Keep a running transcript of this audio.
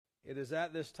It is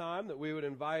at this time that we would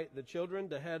invite the children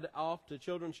to head off to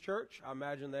Children's Church. I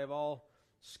imagine they've all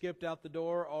skipped out the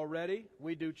door already.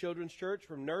 We do Children's Church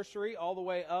from nursery all the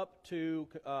way up to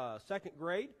second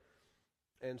grade.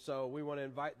 And so we want to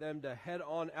invite them to head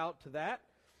on out to that.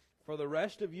 For the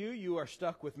rest of you, you are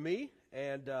stuck with me,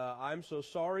 and I'm so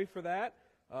sorry for that.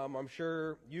 I'm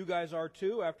sure you guys are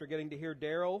too after getting to hear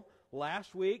Daryl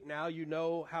last week. Now you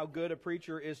know how good a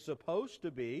preacher is supposed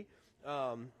to be,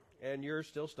 and you're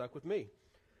still stuck with me.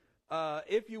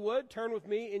 If you would, turn with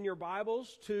me in your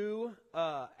Bibles to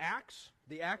Acts,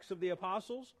 the Acts of the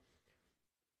Apostles.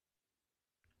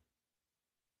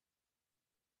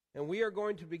 And we are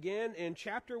going to begin in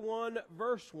chapter 1,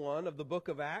 verse 1 of the book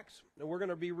of Acts. And we're going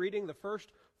to be reading the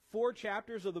first 4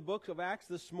 chapters of the book of Acts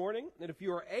this morning. And if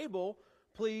you are able,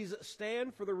 please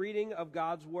stand for the reading of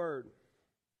God's Word.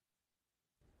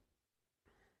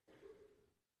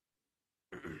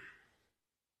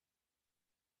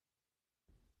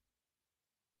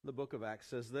 The book of Acts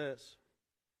says this.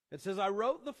 It says, I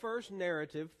wrote the first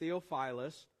narrative,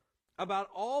 Theophilus, about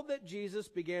all that Jesus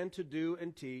began to do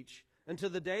and teach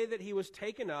until the day that he was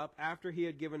taken up after he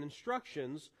had given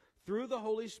instructions through the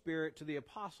Holy Spirit to the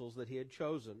apostles that he had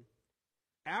chosen.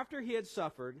 After he had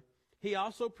suffered, he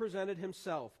also presented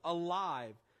himself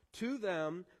alive to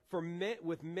them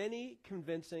with many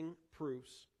convincing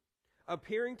proofs,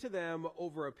 appearing to them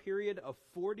over a period of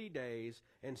 40 days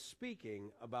and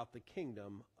speaking about the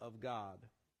kingdom of God.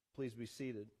 Please be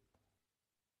seated.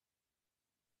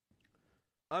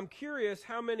 I'm curious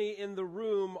how many in the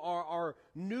room are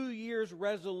New Year's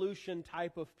resolution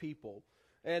type of people.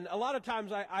 And a lot of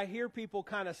times I hear people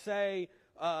kind of say,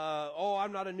 oh,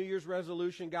 I'm not a New Year's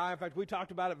resolution guy. In fact, we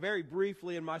talked about it very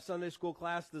briefly in my Sunday school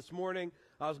class this morning.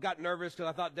 I got nervous because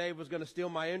I thought Dave was going to steal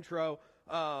my intro.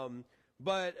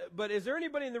 But is there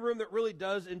anybody in the room that really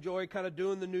does enjoy kind of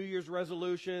doing the New Year's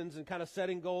resolutions and kind of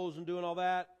setting goals and doing all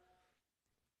that?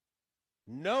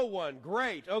 No one.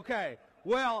 Great. Okay.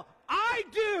 Well, I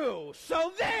do.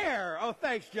 So there. Oh,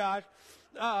 thanks, Josh.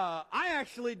 I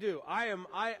actually do. I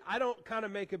don't kind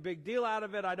of make a big deal out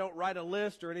of it. I don't write a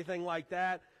list or anything like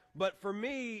that. But for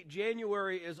me,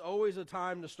 January is always a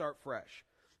time to start fresh.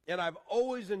 And I've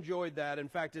always enjoyed that. In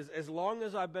fact, as long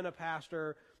as I've been a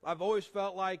pastor, I've always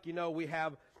felt like, we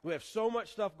have so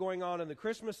much stuff going on in the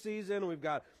Christmas season. We've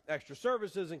got extra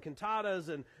services and cantatas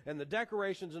and the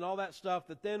decorations and all that stuff,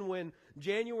 that then when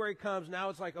January comes, now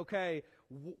it's like, okay,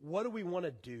 what do we want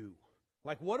to do?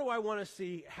 Like, what do I want to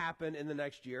see happen in the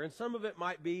next year? And some of it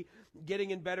might be getting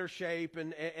in better shape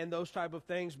and those type of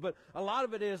things. But a lot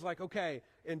of it is like, okay,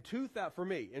 for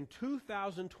me, in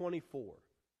 2024,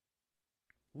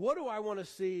 what do I want to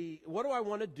see? What do I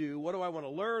want to do? What do I want to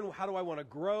learn? How do I want to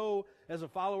grow as a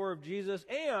follower of Jesus?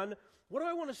 And what do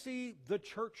I want to see the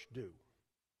church do?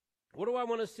 What do I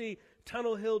want to see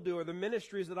Tunnel Hill do, or the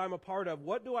ministries that I'm a part of?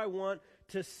 What do I want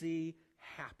to see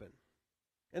happen?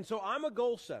 And so I'm a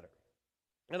goal setter.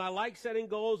 And I like setting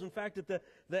goals. In fact, at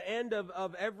the end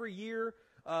of every year,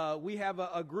 we have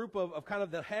a group of kind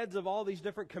of the heads of all these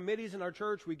different committees in our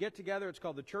church. We get together. It's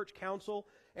called the Church Council.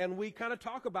 And we kind of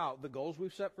talk about the goals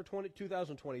we've set for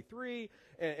 2023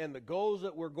 and the goals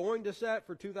that we're going to set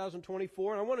for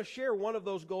 2024. And I want to share one of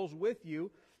those goals with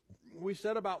you. We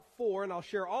set about 4, and I'll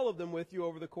share all of them with you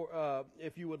over the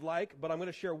if you would like. But I'm going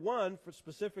to share one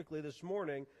specifically this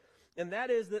morning. And that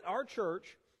is that our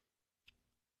church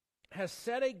has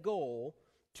set a goal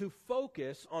to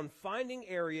focus on finding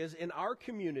areas in our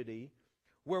community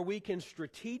where we can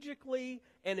strategically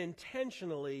and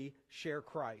intentionally share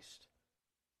Christ.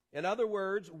 In other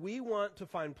words, we want to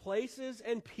find places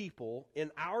and people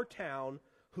in our town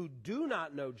who do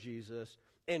not know Jesus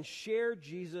and share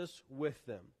Jesus with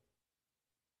them.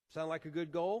 Sound like a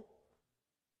good goal?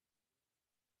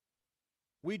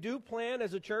 We do plan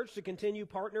as a church to continue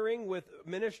partnering with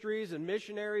ministries and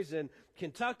missionaries in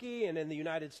Kentucky and in the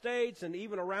United States and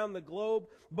even around the globe,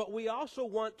 but we also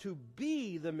want to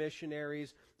be the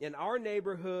missionaries in our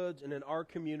neighborhoods and in our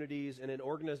communities and in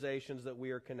organizations that we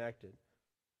are connected.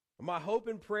 My hope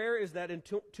and prayer is that in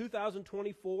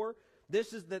 2024,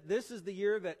 this is the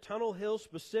year that Tunnel Hill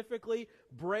specifically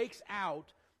breaks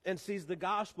out and sees the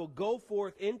gospel go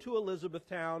forth into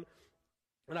Elizabethtown.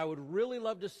 And I would really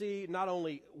love to see not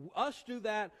only us do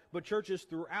that, but churches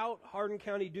throughout Hardin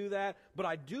County do that. But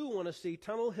I do want to see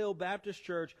Tunnel Hill Baptist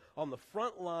Church on the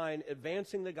front line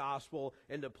advancing the gospel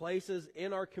into places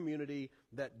in our community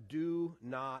that do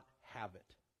not have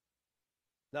it.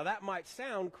 Now that might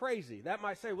sound crazy. That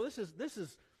might say, well, this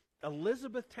is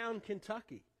Elizabethtown,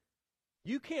 Kentucky.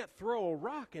 You can't throw a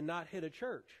rock and not hit a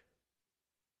church.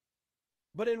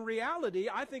 But in reality,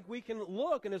 I think we can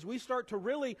look, and as we start to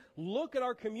really look at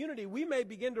our community, we may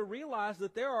begin to realize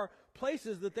that there are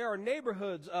places, that there are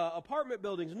neighborhoods, apartment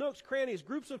buildings, nooks, crannies,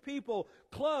 groups of people,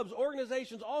 clubs,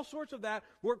 organizations, all sorts of that,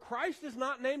 where Christ is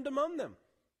not named among them.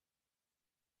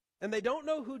 And they don't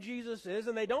know who Jesus is,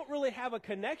 and they don't really have a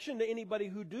connection to anybody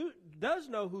who does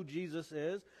know who Jesus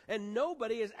is, and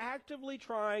nobody is actively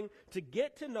trying to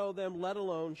get to know them, let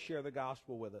alone share the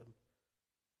gospel with them.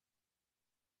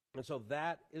 And so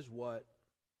that is what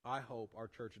I hope our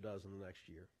church does in the next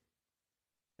year.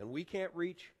 And we can't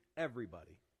reach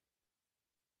everybody.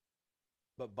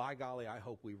 But by golly, I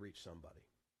hope we reach somebody.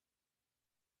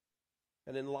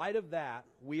 And in light of that,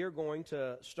 we are going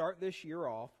to start this year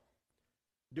off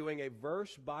doing a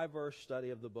verse-by-verse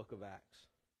study of the book of Acts.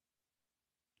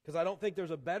 Because I don't think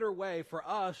there's a better way for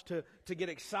us to get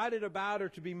excited about or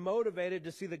to be motivated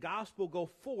to see the gospel go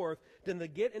forth than to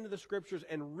get into the scriptures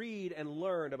and read and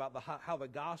learn about how the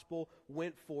gospel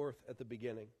went forth at the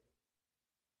beginning.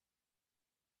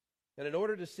 And in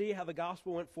order to see how the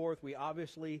gospel went forth, we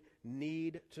obviously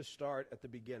need to start at the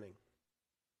beginning.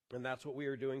 And that's what we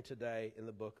are doing today in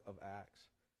the book of Acts.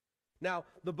 Now,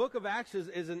 the book of Acts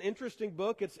is an interesting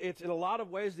book. It's in a lot of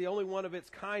ways the only one of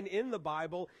its kind in the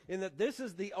Bible, in that this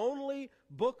is the only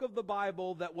book of the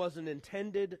Bible that was an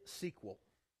intended sequel.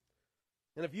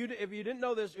 And if you didn't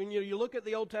know this, and you look at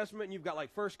the Old Testament, and you've got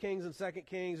like 1 Kings and 2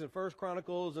 Kings and 1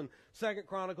 Chronicles and 2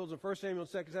 Chronicles and 1 Samuel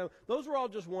and 2 Samuel, those were all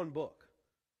just one book.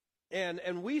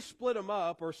 And we split them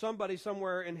up, or somebody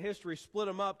somewhere in history split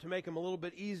them up to make them a little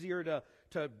bit easier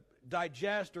to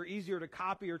digest or easier to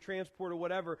copy or transport or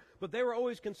whatever, but they were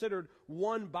always considered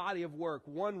one body of work,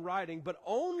 one writing. But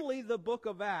only the book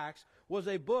of Acts was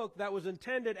a book that was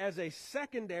intended as a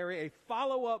secondary, a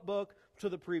follow-up book to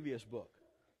the previous book.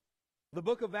 The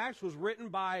book of Acts was written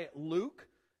by Luke,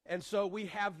 and so we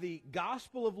have the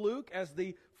Gospel of Luke as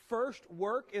the first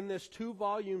work in this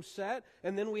 2-volume set,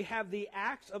 and then we have the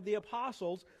Acts of the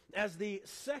Apostles as the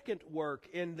second work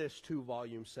in this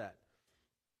 2-volume set.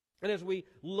 And as we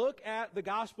look at the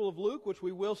Gospel of Luke, which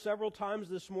we will several times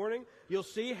this morning, you'll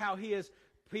see how he is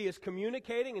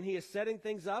communicating and he is setting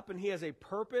things up, and he has a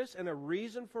purpose and a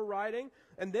reason for writing.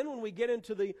 And then when we get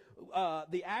into the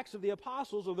Acts of the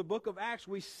Apostles, or the book of Acts,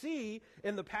 we see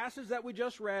in the passage that we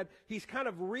just read, he's kind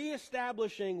of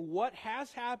reestablishing what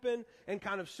has happened and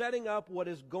kind of setting up what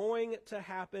is going to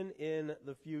happen in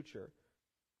the future.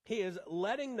 He is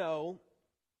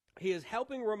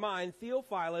helping remind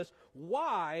Theophilus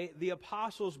why the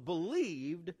apostles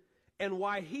believed and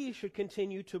why he should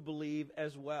continue to believe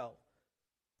as well.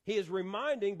 He is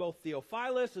reminding both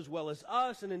Theophilus as well as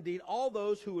us, and indeed all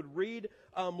those who would read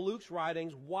Luke's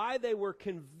writings, why they were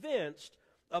convinced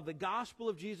of the gospel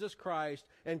of Jesus Christ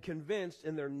and convinced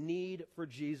in their need for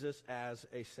Jesus as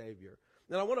a Savior.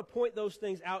 And I want to point those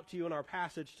things out to you in our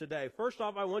passage today. First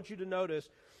off, I want you to notice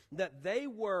that they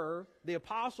were, the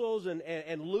apostles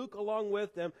and Luke along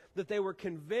with them, that they were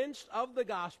convinced of the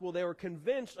gospel, they were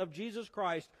convinced of Jesus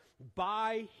Christ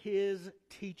by his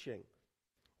teaching.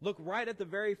 Look right at the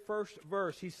very first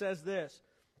verse. He says this,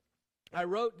 I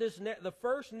wrote the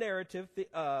first narrative,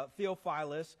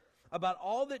 Theophilus, about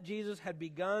all that Jesus had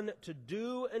begun to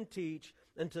do and teach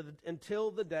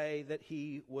until the day that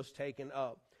he was taken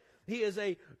up. He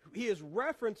is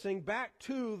referencing back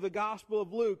to the Gospel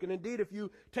of Luke. And indeed, if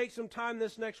you take some time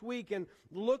this next week and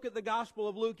look at the Gospel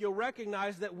of Luke, you'll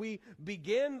recognize that we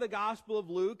begin the Gospel of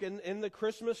Luke in the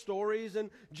Christmas stories and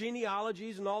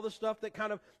genealogies and all the stuff that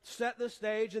kind of set the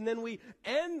stage. And then we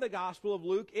end the Gospel of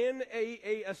Luke in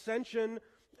a ascension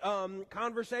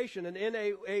conversation and in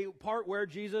a part where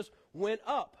Jesus went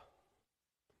up.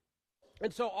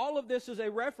 And so all of this is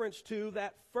a reference to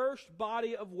that first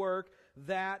body of work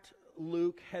that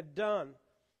Luke had done.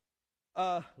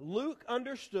 Luke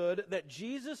understood that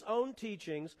Jesus' own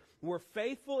teachings were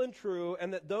faithful and true,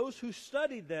 and that those who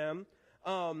studied them,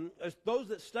 those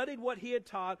that studied what he had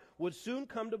taught, would soon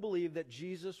come to believe that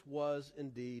Jesus was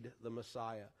indeed the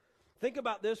Messiah. Think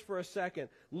about this for a second.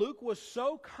 Luke was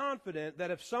so confident that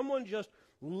if someone just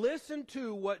listened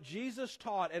to what Jesus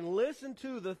taught and listened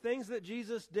to the things that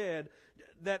Jesus did,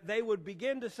 that they would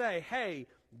begin to say, hey,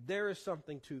 there is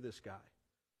something to this guy.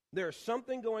 There is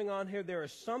something going on here. There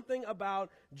is something about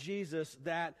Jesus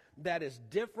that is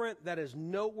different, that is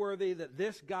noteworthy, that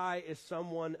this guy is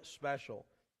someone special.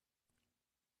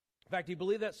 In fact, he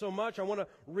believed that so much, I want to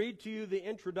read to you the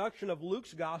introduction of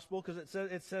Luke's gospel, because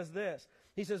it says this.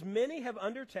 He says, many have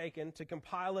undertaken to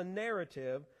compile a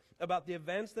narrative about the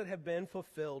events that have been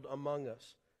fulfilled among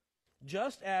us,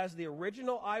 just as the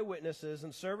original eyewitnesses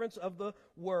and servants of the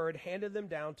word handed them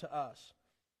down to us.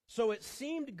 So it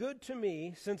seemed good to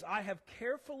me, since I have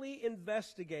carefully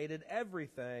investigated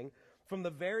everything from the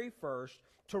very first,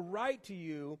 to write to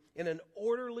you in an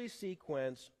orderly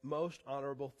sequence, most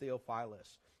honorable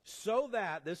Theophilus, so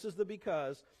that, this is the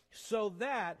because, so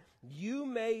that you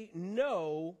may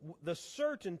know the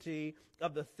certainty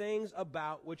of the things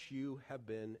about which you have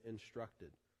been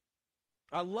instructed.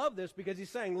 I love this because he's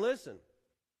saying, listen,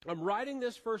 I'm writing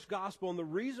this first gospel, and the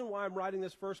reason why I'm writing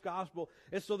this first gospel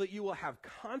is so that you will have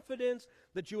confidence,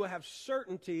 that you will have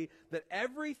certainty that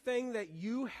everything that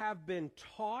you have been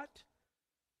taught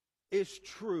is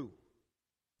true.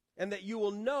 And that you will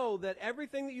know that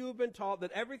everything that you have been taught,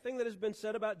 that everything that has been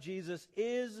said about Jesus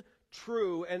is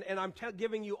true. And I'm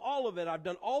giving you all of it. I've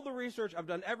done all the research. I've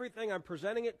done everything. I'm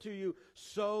presenting it to you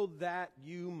so that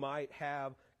you might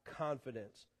have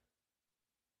confidence.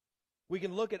 We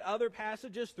can look at other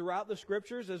passages throughout the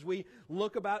Scriptures as we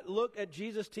look at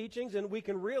Jesus' teachings, and we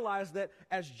can realize that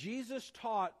as Jesus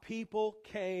taught, people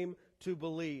came to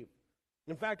believe.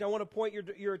 In fact, I want to point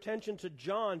your attention to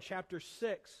John chapter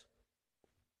 6.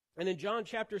 And in John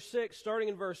chapter 6, starting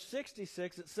in verse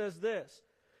 66, it says this.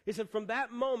 He said, "From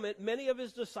that moment, many of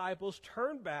his disciples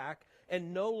turned back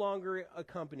and no longer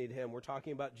accompanied him." We're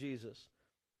talking about Jesus.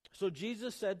 "So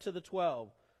Jesus said to the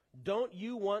 12, 'Don't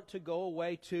you want to go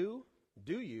away too?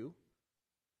 Do you?'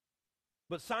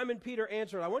 But Simon Peter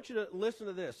answered," I want you to listen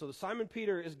to this. So Simon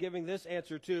Peter is giving this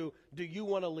answer to, "Do you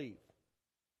want to leave?"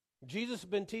 Jesus has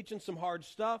been teaching some hard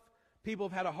stuff. People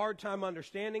have had a hard time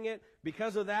understanding it.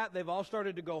 Because of that, they've all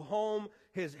started to go home.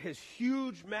 His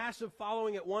huge, massive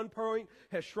following at one point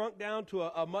has shrunk down to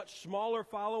a much smaller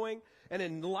following. And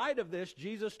in light of this,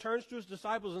 Jesus turns to his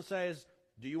disciples and says,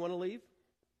 "Do you want to leave?"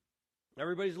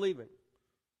 Everybody's leaving.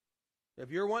 If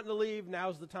you're wanting to leave,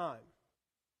 now's the time.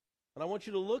 And I want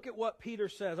you to look at what Peter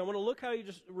says. I want to look how he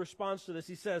just responds to this.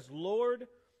 He says, "Lord,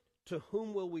 to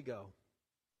whom will we go?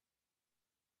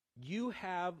 You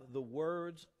have the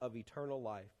words of eternal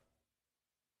life.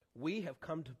 We have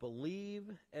come to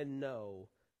believe and know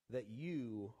that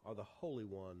you are the Holy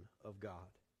One of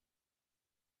God."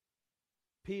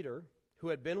 Peter, who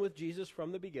had been with Jesus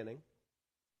from the beginning,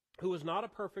 who was not a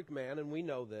perfect man, and we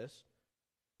know this,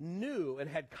 knew and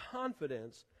had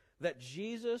confidence that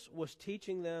Jesus was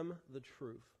teaching them the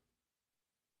truth.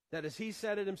 That, as he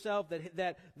said it himself,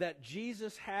 that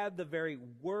Jesus had the very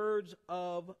words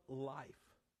of life.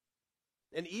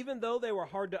 And even though they were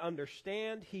hard to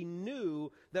understand, he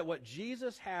knew that what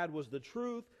Jesus had was the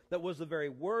truth, that was the very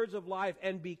words of life.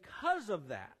 And because of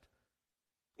that,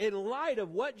 in light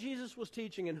of what Jesus was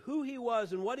teaching and who he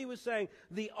was and what he was saying,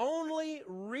 the only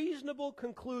reasonable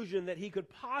conclusion that he could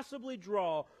possibly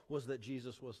draw was that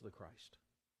Jesus was the Christ.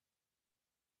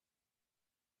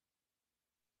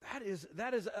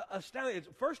 That is astounding.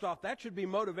 First off, that should be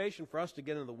motivation for us to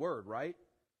get into the Word, right?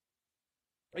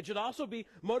 It should also be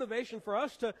motivation for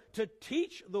us to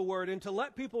teach the Word and to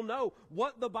let people know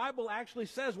what the Bible actually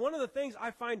says. One of the things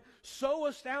I find so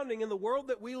astounding in the world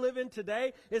that we live in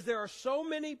today is there are so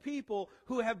many people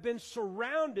who have been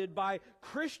surrounded by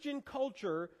Christian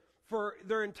culture for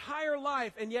their entire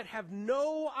life and yet have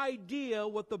no idea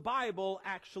what the Bible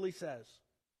actually says.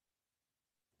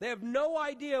 They have no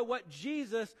idea what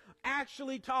Jesus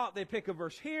actually taught. They pick a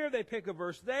verse here, they pick a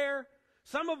verse there.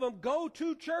 Some of them go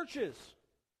to churches.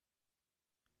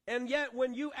 And yet,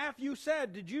 after you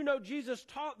said, "Did you know Jesus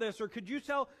taught this?" or "Could you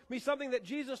tell me something that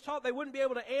Jesus taught?" they wouldn't be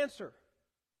able to answer.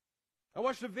 I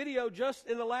watched a video just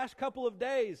in the last couple of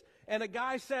days, and a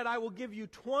guy said, "I will give you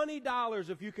 $20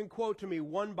 if you can quote to me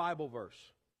one Bible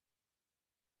verse."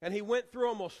 And he went through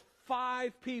almost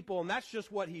 5 people, and that's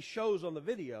just what he shows on the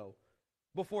video,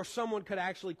 before someone could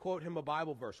actually quote him a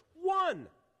Bible verse. One!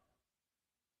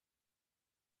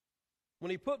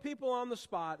 When he put people on the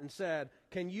spot and said,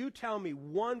 "Can you tell me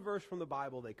one verse from the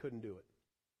Bible?" they couldn't do it.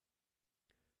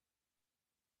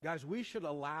 Guys, we should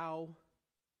allow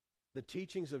the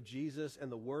teachings of Jesus and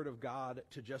the Word of God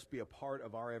to just be a part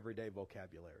of our everyday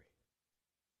vocabulary.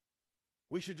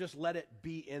 We should just let it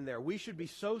be in there. We should be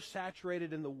so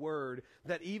saturated in the Word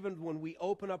that even when we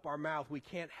open up our mouth, we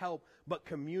can't help but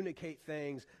communicate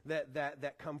things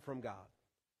that come from God.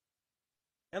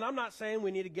 And I'm not saying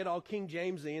we need to get all King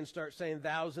Jamesy and start saying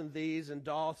thous and these and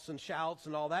doths and shouts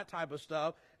and all that type of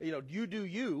stuff. You do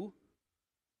you.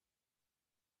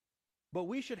 But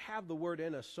we should have the Word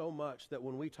in us so much that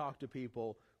when we talk to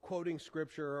people, quoting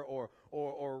Scripture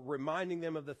or reminding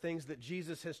them of the things that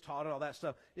Jesus has taught and all that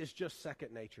stuff is just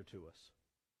second nature to us.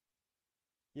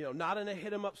 Not in a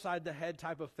hit 'em upside the head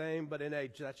type of thing, but in a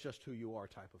that's just who you are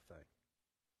type of thing.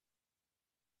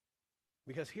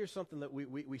 Because here's something that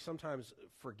we sometimes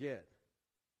forget.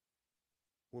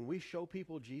 When we show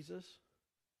people Jesus,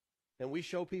 and we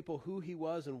show people who he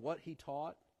was and what he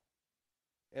taught,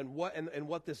 and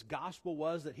what this gospel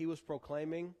was that he was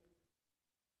proclaiming,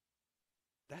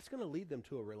 that's going to lead them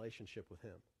to a relationship with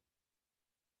him.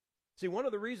 See, one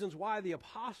of the reasons why the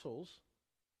apostles,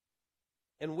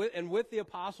 and with the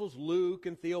apostles, Luke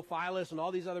and Theophilus and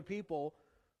all these other people,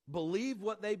 believed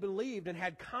what they believed and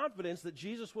had confidence that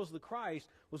Jesus was the Christ,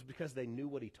 was because they knew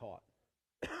what he taught.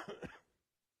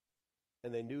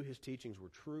 And they knew his teachings were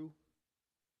true,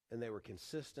 and they were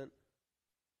consistent,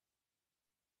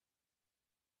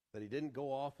 that he didn't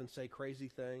go off and say crazy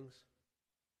things,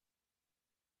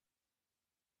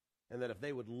 and that if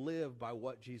they would live by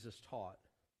what Jesus taught,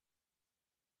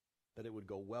 that it would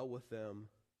go well with them,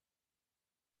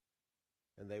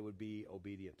 and they would be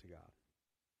obedient to God.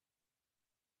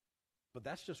 But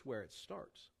that's just where it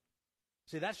starts.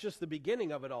 See, that's just the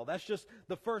beginning of it all. That's just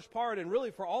the first part. And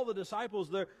really, for all the disciples,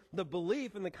 the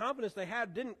belief and the confidence they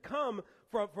had didn't come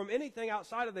from anything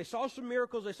outside of. They saw some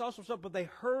miracles, they saw some stuff, but they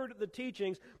heard the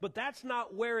teachings. But that's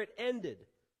not where it ended.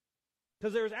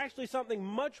 Because there was actually something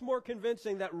much more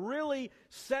convincing that really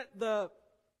set the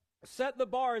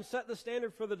bar and set the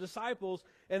standard for the disciples,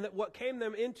 and that what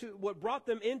brought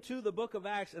them into the book of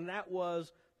Acts, and that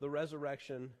was the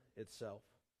resurrection itself.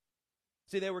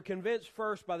 See, they were convinced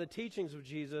first by the teachings of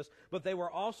Jesus, but they were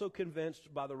also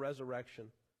convinced by the resurrection.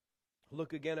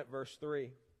 Look again at verse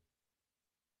 3.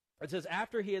 It says,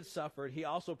 after he had suffered, he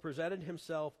also presented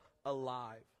himself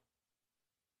alive.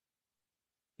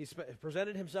 He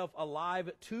presented himself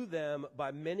alive to them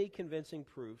by many convincing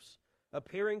proofs,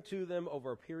 appearing to them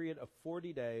over a period of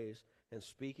 40 days and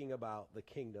speaking about the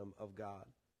kingdom of God.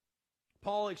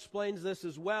 Paul explains this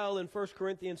as well in 1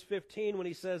 Corinthians 15 when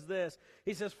he says this.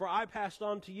 He says, for I passed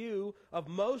on to you of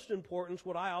most importance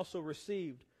what I also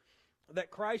received,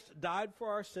 that Christ died for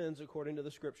our sins according to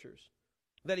the Scriptures,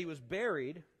 that he was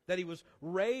buried, that he was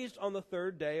raised on the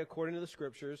third day according to the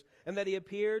Scriptures, and that he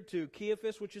appeared to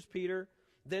Cephas, which is Peter,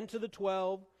 then to the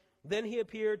 12, then he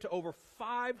appeared to over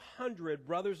 500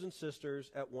 brothers and sisters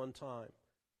at one time.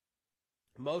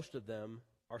 Most of them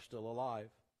are still alive,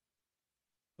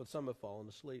 but some have fallen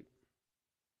asleep.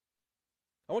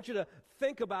 I want you to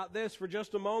think about this for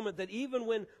just a moment, that even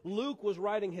when Luke was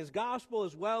writing his gospel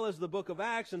as well as the book of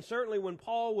Acts, and certainly when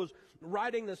Paul was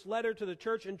writing this letter to the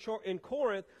church in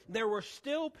Corinth, there were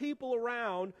still people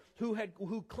around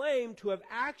who claimed to have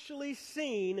actually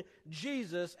seen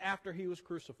Jesus after he was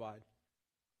crucified.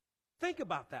 Think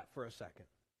about that for a second.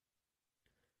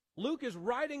 Luke is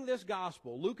writing this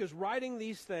gospel. Luke is writing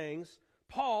these things.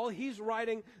 Paul, he's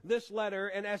writing this letter,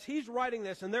 and as he's writing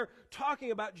this, and they're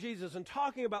talking about Jesus, and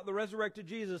talking about the resurrected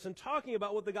Jesus, and talking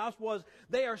about what the gospel was,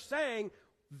 they are saying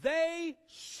they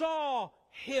saw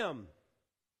him.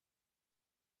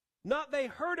 Not they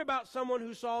heard about someone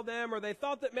who saw them, or they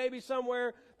thought that maybe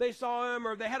somewhere they saw him,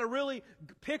 or they had a really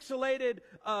pixelated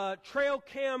trail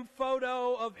cam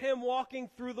photo of him walking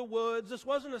through the woods. This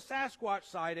wasn't a Sasquatch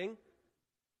sighting.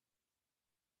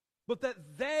 But that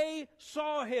they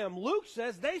saw him. Luke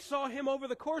says they saw him over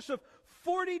the course of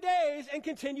 40 days and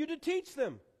continued to teach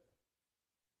them.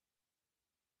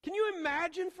 Can you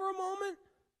imagine for a moment?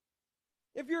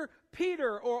 If you're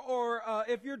Peter, or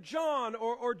if you're John,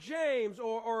 or James,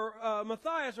 or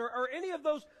Matthias, or any of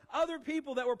those other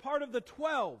people that were part of the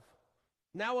 12,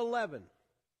 now 11,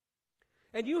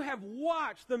 and you have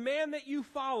watched the man that you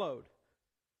followed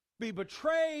be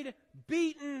betrayed,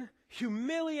 beaten,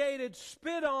 humiliated,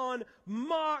 spit on,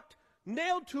 mocked,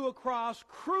 nailed to a cross,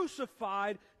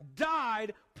 crucified,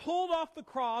 died, pulled off the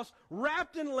cross,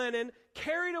 wrapped in linen,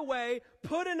 carried away,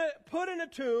 put in a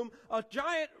tomb, a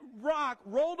giant rock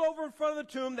rolled over in front of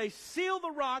the tomb. They seal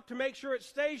the rock to make sure it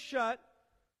stays shut.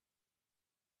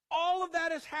 All of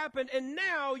that has happened, and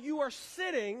now you are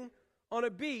sitting on a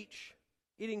beach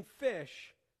eating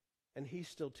fish, and he's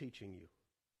still teaching you.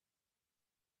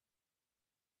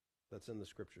 That's in the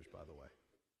Scriptures, by the way.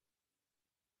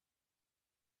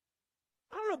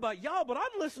 I don't know about y'all, but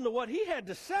I'd listen to what he had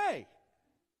to say.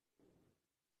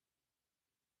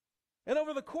 And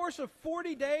over the course of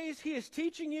 40 days, he is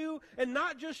teaching you, and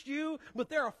not just you, but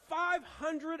there are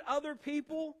 500 other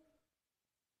people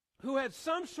who had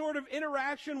some sort of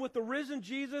interaction with the risen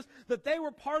Jesus, that they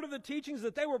were part of the teachings,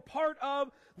 that they were part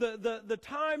of the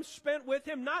time spent with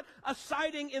him, not a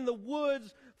sighting in the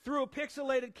woods through a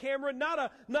pixelated camera,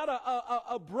 not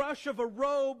a brush of a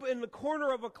robe in the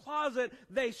corner of a closet.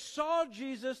 They saw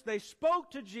Jesus, they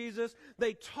spoke to Jesus,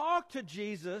 they talked to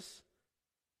Jesus,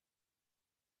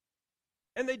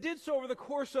 and they did so over the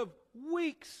course of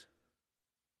weeks.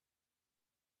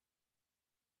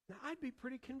 Now, I'd be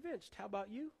pretty convinced. How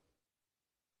about you?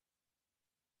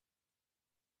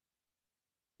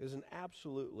 It is an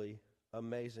absolutely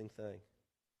amazing thing.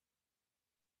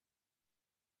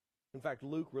 In fact,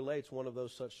 Luke relates one of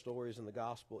those such stories in the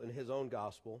gospel, in his own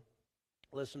gospel.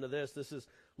 Listen to this. This is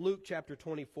Luke chapter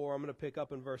 24. I'm going to pick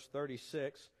up in verse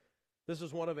 36. This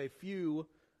is one of a few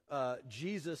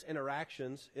Jesus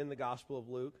interactions in the Gospel of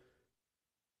Luke.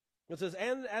 It says,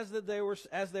 "And as they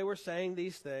were saying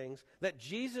these things, that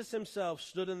Jesus himself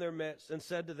stood in their midst and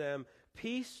said to them,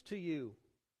 'Peace to you.'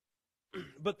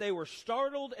 But they were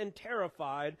startled and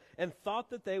terrified and thought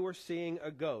that they were seeing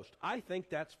a ghost." I think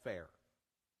that's fair.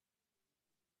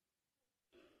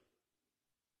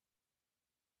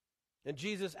 And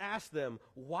Jesus asked them,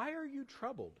 "Why are you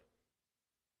troubled?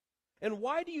 And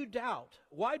why do you doubt?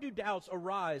 Why do doubts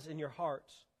arise in your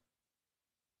hearts?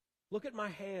 Look at my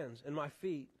hands and my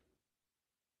feet,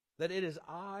 that it is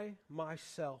I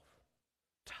myself.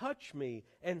 Touch me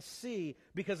and see,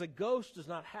 because a ghost does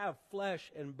not have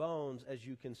flesh and bones, as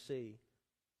you can see.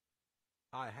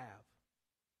 I have."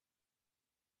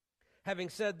 Having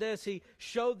said this, he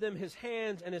showed them his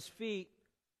hands and his feet.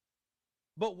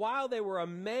 But while they were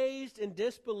amazed in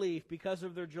disbelief because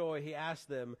of their joy, he asked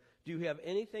them, "Do you have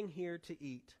anything here to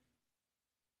eat?"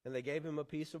 And they gave him a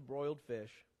piece of broiled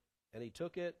fish, and he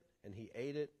took it and he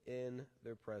ate it in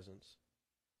their presence.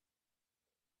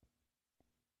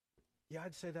 Yeah,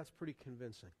 I'd say that's pretty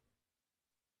convincing.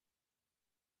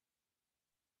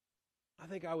 I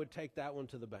think I would take that one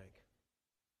to the bank.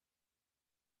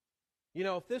 You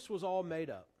know, if this was all made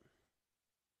up,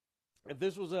 if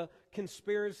this was a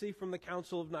conspiracy from the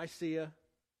Council of Nicaea,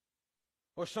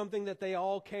 or something that they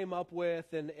all came up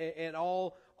with and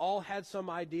all had some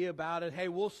idea about it, hey,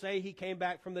 we'll say he came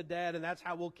back from the dead and that's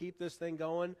how we'll keep this thing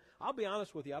going, I'll be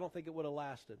honest with you, I don't think it would have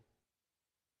lasted.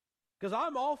 Because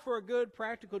I'm all for a good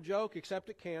practical joke, except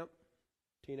at camp,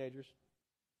 teenagers.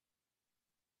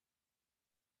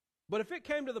 But if it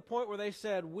came to the point where they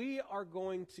said, "We are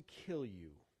going to kill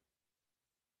you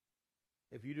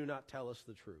if you do not tell us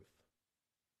the truth,"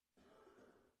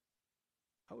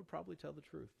 I would probably tell the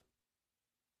truth.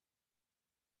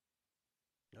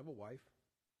 I have a wife.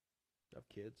 I have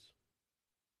kids.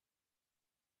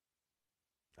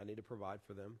 I need to provide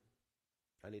for them.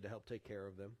 I need to help take care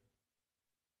of them.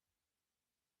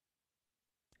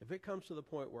 If it comes to the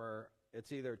point where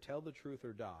it's either tell the truth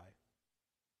or die,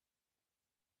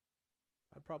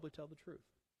 I'd probably tell the truth.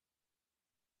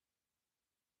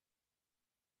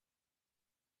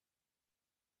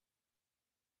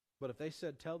 But if they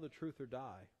said tell the truth or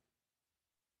die,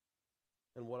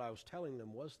 and what I was telling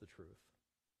them was the truth,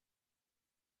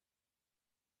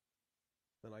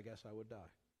 then I guess I would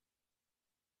die.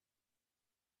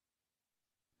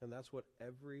 And that's what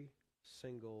every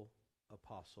single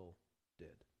apostle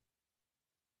did.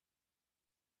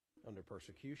 Under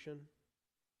persecution,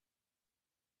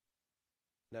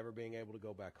 never being able to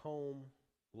go back home,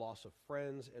 loss of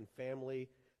friends and family,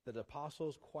 the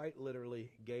apostles quite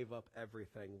literally gave up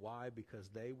everything. Why? Because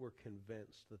they were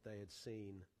convinced that they had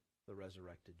seen the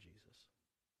resurrected Jesus.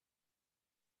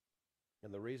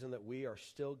 And the reason that we are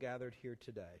still gathered here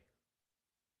today,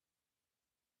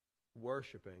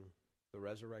 worshiping the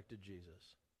resurrected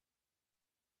Jesus,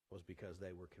 was because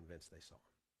they were convinced they saw him.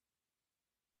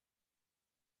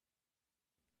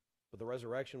 But the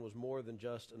resurrection was more than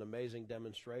just an amazing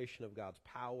demonstration of God's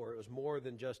power. It was more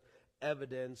than just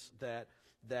evidence that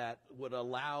would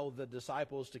allow the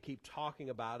disciples to keep talking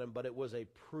about him, but it was a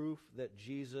proof that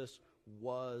Jesus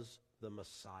was the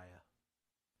Messiah.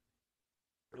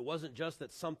 It wasn't just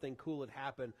that something cool had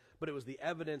happened, but it was the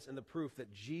evidence and the proof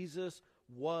that Jesus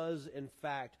was, in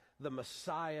fact, the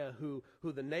Messiah who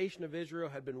the nation of Israel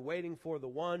had been waiting for, the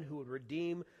one who would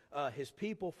redeem his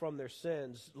people from their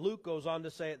sins. Luke goes on to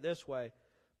say it this way.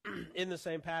 In the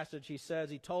same passage, he says,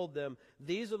 he told them,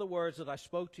 "These are the words that I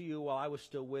spoke to you while I was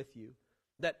still with you,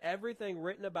 that everything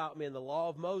written about me in the law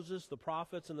of Moses, the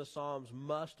prophets, and the Psalms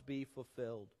must be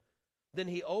fulfilled." Then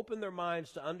he opened their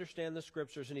minds to understand the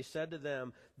Scriptures, and he said to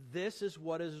them, "This is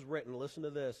what is written." Listen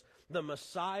to this. "The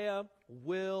Messiah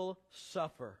will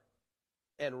suffer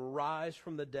and rise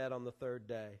from the dead on the third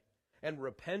day, and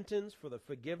repentance for the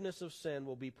forgiveness of sin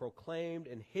will be proclaimed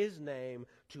in his name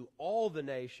to all the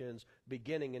nations,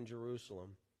 beginning in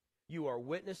Jerusalem. You are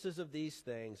witnesses of these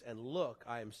things, and look,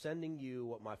 I am sending you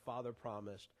what my Father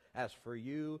promised. As for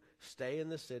you, stay in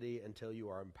the city until you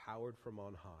are empowered from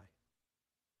on high."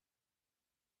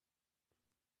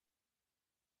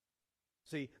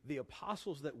 See, the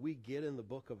apostles that we get in the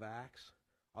book of Acts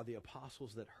are the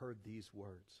apostles that heard these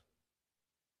words.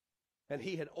 And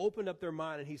he had opened up their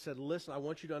mind and he said, "Listen, I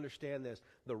want you to understand this.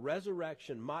 The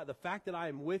resurrection, the fact that I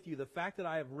am with you, the fact that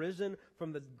I have risen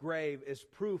from the grave is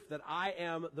proof that I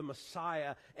am the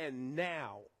Messiah. And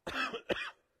now,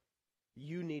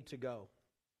 You need to go.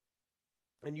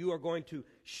 And you are going to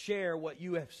share what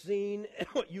you have seen and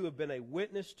what you have been a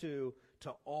witness to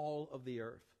all of the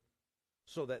earth,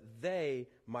 so that they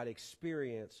might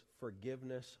experience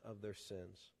forgiveness of their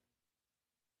sins.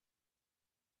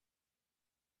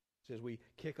 As we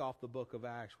kick off the book of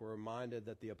Acts, we're reminded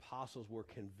that the apostles were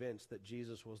convinced that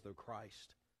Jesus was their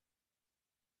Christ,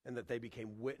 and that they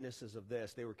became witnesses of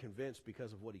this. They were convinced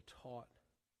because of what he taught.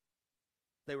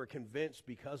 They were convinced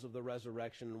because of the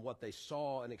resurrection and what they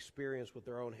saw and experienced with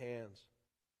their own hands.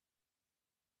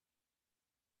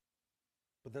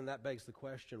 But then that begs the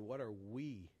question, what are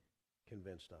we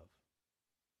convinced of?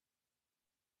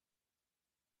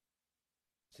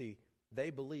 See, they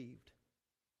believed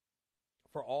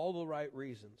for all the right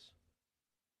reasons.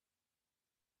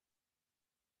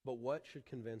 But what should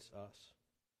convince us?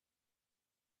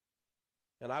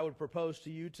 And I would propose to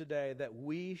you today that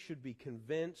we should be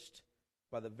convinced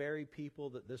by the very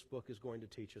people that this book is going to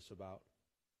teach us about.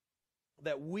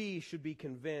 That we should be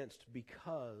convinced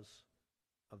because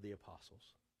of the apostles.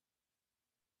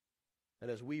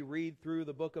 And as we read through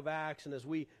the book of Acts, and as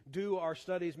we do our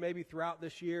studies maybe throughout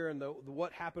this year, and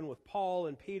what happened with Paul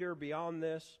and Peter beyond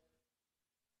this,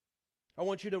 I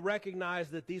want you to recognize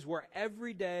that these were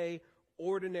everyday,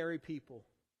 ordinary people.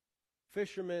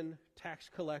 Fishermen, tax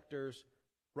collectors,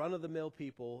 run-of-the-mill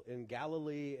people in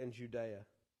Galilee and Judea.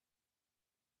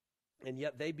 And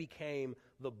yet they became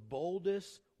the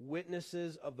boldest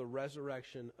witnesses of the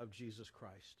resurrection of Jesus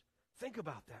Christ. Think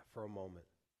about that for a moment.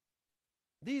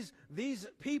 These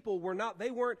people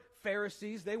they weren't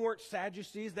Pharisees, they weren't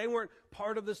Sadducees, they weren't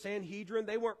part of the Sanhedrin,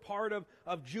 they weren't part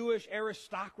of Jewish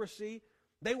aristocracy.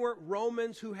 They weren't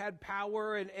Romans who had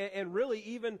power, and really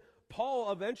even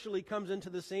Paul eventually comes into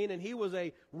the scene, and he was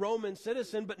a Roman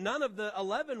citizen, but none of the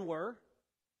 11 were.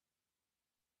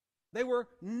 They were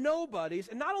nobodies,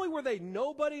 and not only were they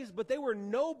nobodies, but they were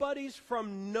nobodies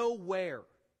from nowhere.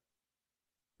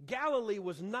 Galilee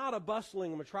was not a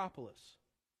bustling metropolis.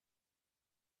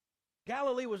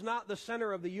 Galilee was not the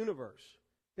center of the universe.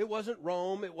 It wasn't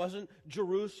Rome, it wasn't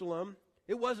Jerusalem.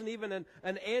 It wasn't even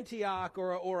an Antioch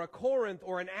or a Corinth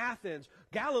or an Athens.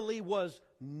 Galilee was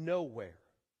nowhere.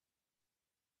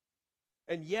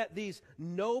 And yet these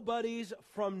nobodies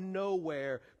from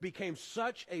nowhere became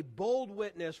such a bold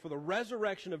witness for the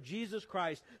resurrection of Jesus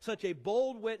Christ, such a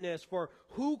bold witness for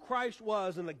who Christ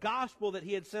was and the gospel that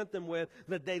he had sent them with,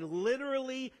 that they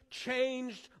literally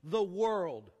changed the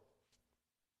world.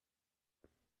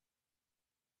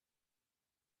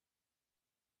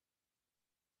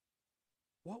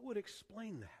 What would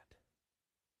explain that?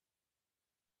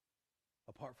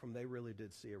 Apart from they really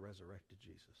did see a resurrected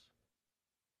Jesus.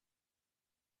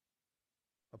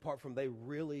 Apart from they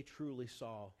really truly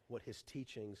saw what his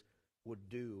teachings would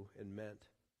do and meant.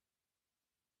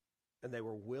 And they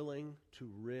were willing to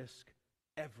risk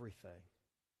everything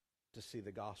to see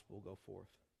the gospel go forth.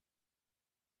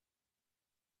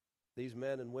 These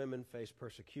men and women faced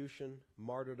persecution,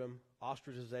 martyrdom,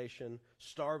 ostracization,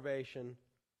 starvation,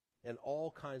 and all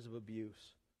kinds of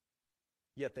abuse.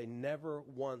 Yet they never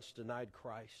once denied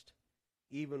Christ,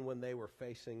 even when they were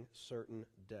facing certain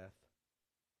death.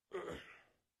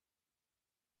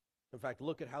 In fact,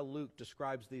 look at how Luke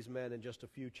describes these men in just a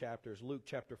few chapters. Luke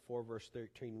chapter 4, verse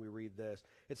 13, we read this.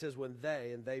 It says, when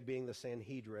they, and they being the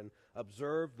Sanhedrin,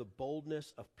 observed the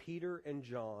boldness of Peter and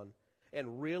John,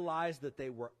 and realized that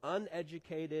they were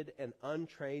uneducated and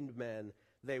untrained men,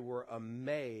 they were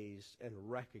amazed and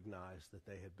recognized that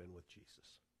they had been with Jesus.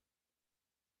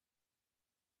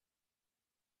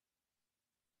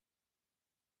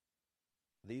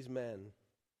 These men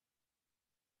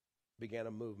began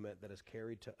a movement that is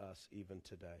carried to us even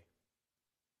today.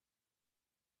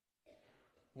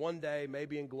 One day,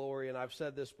 maybe in glory, and I've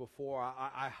said this before,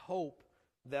 I hope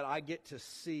that I get to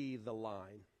see the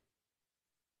line.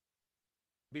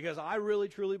 Because I really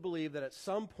truly believe that at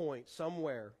some point,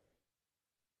 somewhere,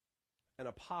 an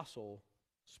apostle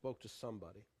spoke to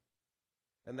somebody.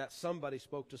 And that somebody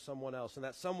spoke to someone else. And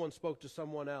that someone spoke to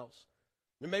someone else.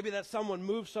 And maybe that someone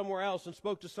moved somewhere else and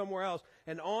spoke to somewhere else.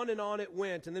 And on it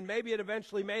went. And then maybe it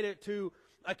eventually made it to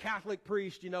a Catholic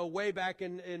priest, way back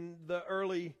in the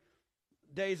early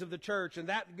days of the church. And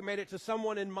that made it to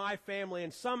someone in my family.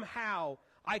 And somehow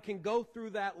I can go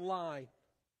through that line.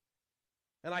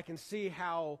 And I can see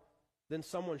how then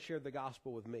someone shared the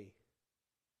gospel with me.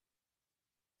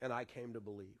 And I came to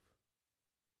believe.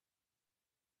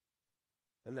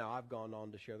 And now I've gone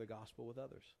on to share the gospel with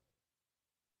others.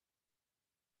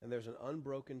 And there's an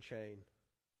unbroken chain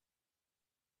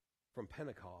from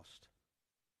Pentecost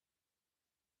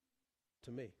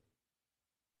to me.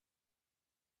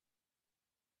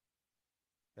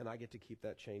 and I get to keep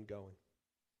that chain going.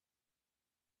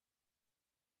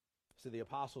 See, the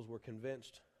apostles were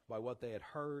convinced by what they had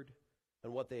heard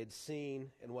and what they had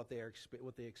seen and what they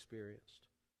experienced.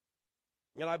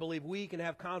 And I believe we can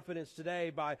have confidence today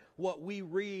by what we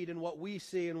read and what we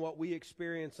see and what we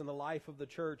experience in the life of the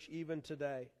church even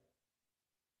today.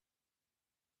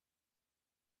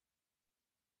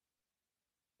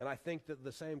 And I think that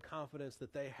the same confidence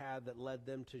that they had that led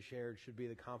them to share should be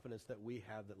the confidence that we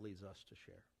have that leads us to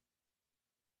share.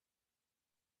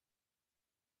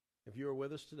 If you are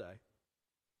with us today,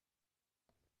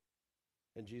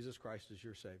 and Jesus Christ is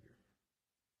your Savior,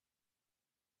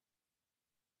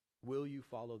 will you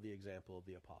follow the example of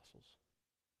the apostles?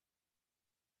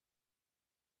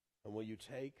 And will you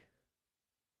take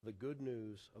the good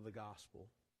news of the gospel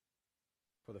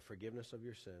for the forgiveness of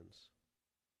your sins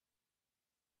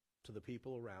to the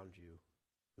people around you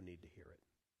who need to hear it?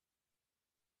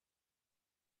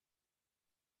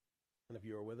 And if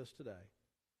you are with us today,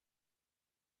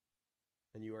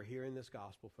 and you are hearing this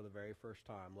gospel for the very first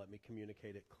time, let me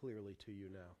communicate it clearly to you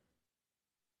now.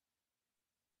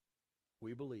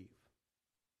 We believe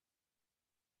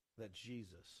that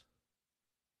Jesus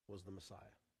was the Messiah,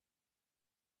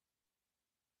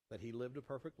 that he lived a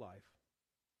perfect life,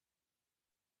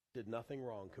 did nothing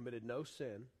wrong, committed no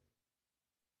sin,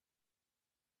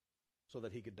 so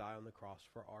that he could die on the cross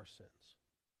for our sins.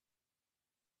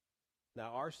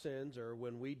 Now, our sins are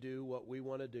when we do what we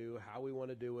want to do, how we want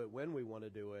to do it, when we want to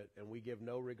do it, and we give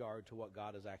no regard to what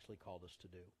God has actually called us to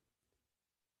do.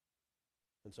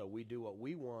 And so we do what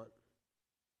we want,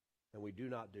 and we do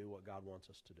not do what God wants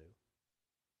us to do.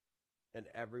 And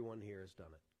everyone here has done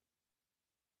it.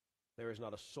 There is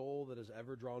not a soul that has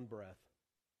ever drawn breath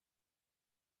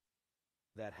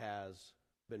that has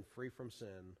been free from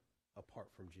sin apart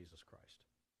from Jesus Christ.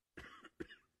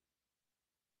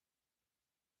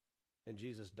 And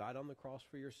Jesus died on the cross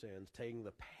for your sins, taking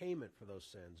the payment for those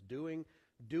sins,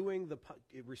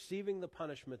 receiving the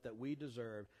punishment that we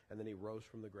deserved, and then he rose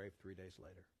from the grave 3 days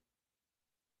later.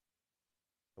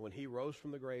 And when he rose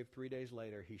from the grave 3 days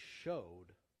later, he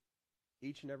showed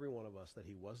each and every one of us that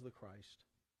he was the Christ,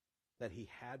 that he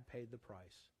had paid the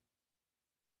price,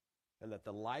 and that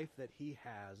the life that he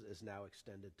has is now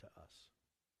extended to us.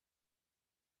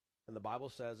 And the Bible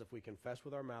says if we confess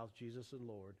with our mouth Jesus is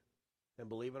Lord, and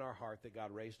believe in our heart that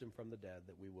God raised him from the dead,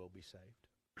 that we will be saved.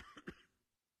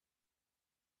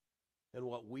 And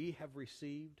what we have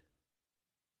received,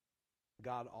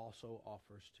 God also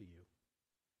offers to you.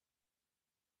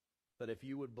 That if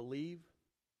you would believe,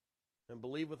 and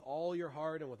believe with all your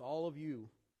heart and with all of you,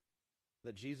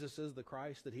 that Jesus is the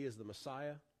Christ, that he is the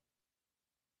Messiah,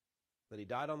 that he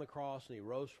died on the cross and he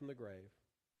rose from the grave,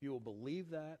 if you will believe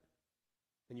that,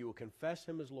 and you will confess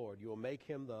him as Lord, you will make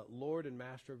him the Lord and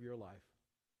Master of your life,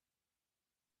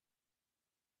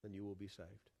 then you will be saved.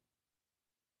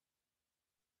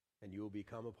 And you will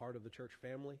become a part of the church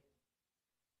family.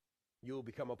 You will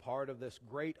become a part of this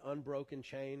great unbroken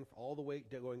chain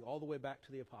going all the way back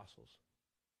to the apostles,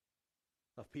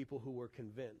 of people who were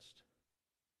convinced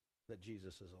that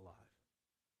Jesus is alive.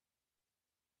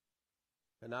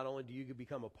 And not only do you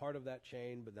become a part of that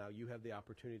chain, but now you have the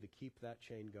opportunity to keep that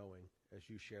chain going as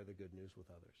you share the good news with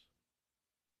others.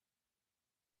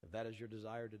 If that is your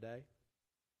desire today,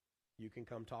 you can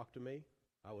come talk to me.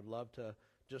 I would love to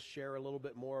just share a little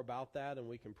bit more about that, and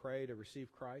we can pray to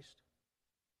receive Christ.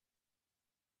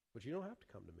 But you don't have to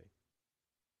come to me,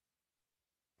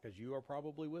 because you are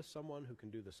probably with someone who can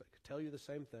do this, could tell you the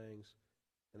same things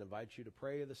and invite you to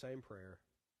pray the same prayer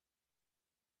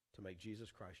to make Jesus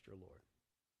Christ your Lord.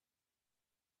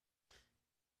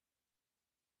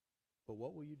 But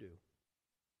what will you do?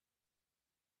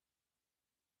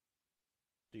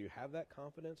 Do you have that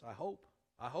confidence? I hope.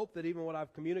 I hope that even what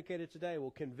I've communicated today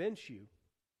will convince you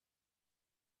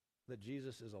that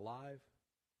Jesus is alive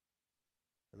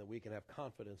and that we can have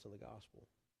confidence in the gospel.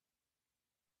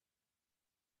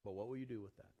 But what will you do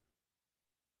with that?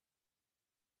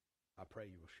 I pray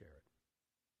you will share it.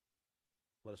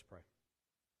 Let us pray.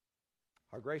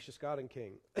 Our gracious God and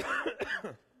King,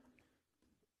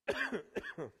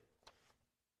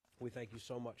 we thank you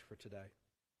so much for today.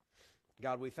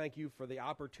 God, we thank you for the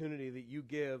opportunity that you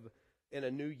give in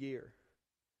a new year.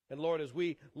 And Lord, as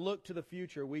we look to the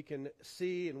future, we can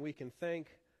see and we can think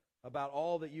about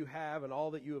all that you have and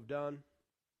all that you have done.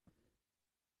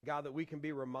 God, that we can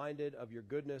be reminded of your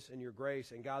goodness and your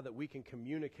grace, and God, that we can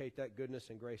communicate that goodness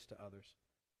and grace to others.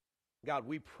 God,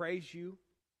 we praise you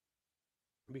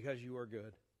because you are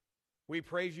good. We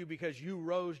praise you because you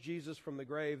rose Jesus from the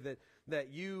grave, that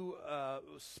you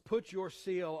put your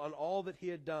seal on all that he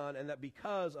had done, and that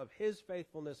because of his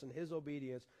faithfulness and his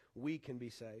obedience, we can be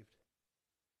saved.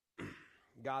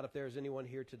 God, if there is anyone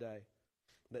here today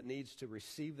that needs to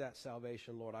receive that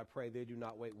salvation, Lord, I pray they do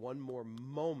not wait one more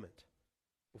moment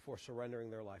before surrendering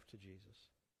their life to Jesus.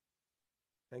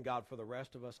 And God, for the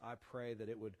rest of us, I pray that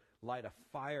it would light a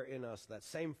fire in us, that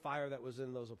same fire that was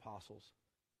in those apostles.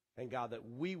 And God,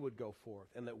 that we would go forth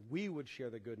and that we would share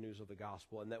the good news of the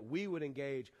gospel and that we would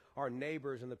engage our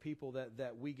neighbors and the people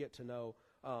that we get to know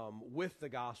with the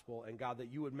gospel. And God,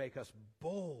 that you would make us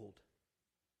bold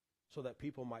so that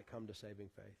people might come to saving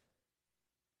faith.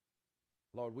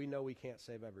 Lord, we know we can't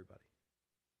save everybody.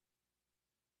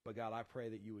 But God, I pray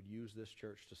that you would use this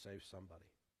church to save somebody.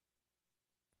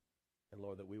 And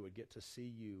Lord, that we would get to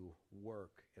see you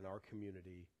work in our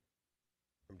community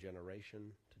from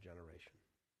generation to generation.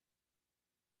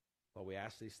 Lord, we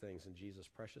ask these things in Jesus'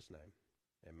 precious name.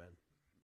 Amen.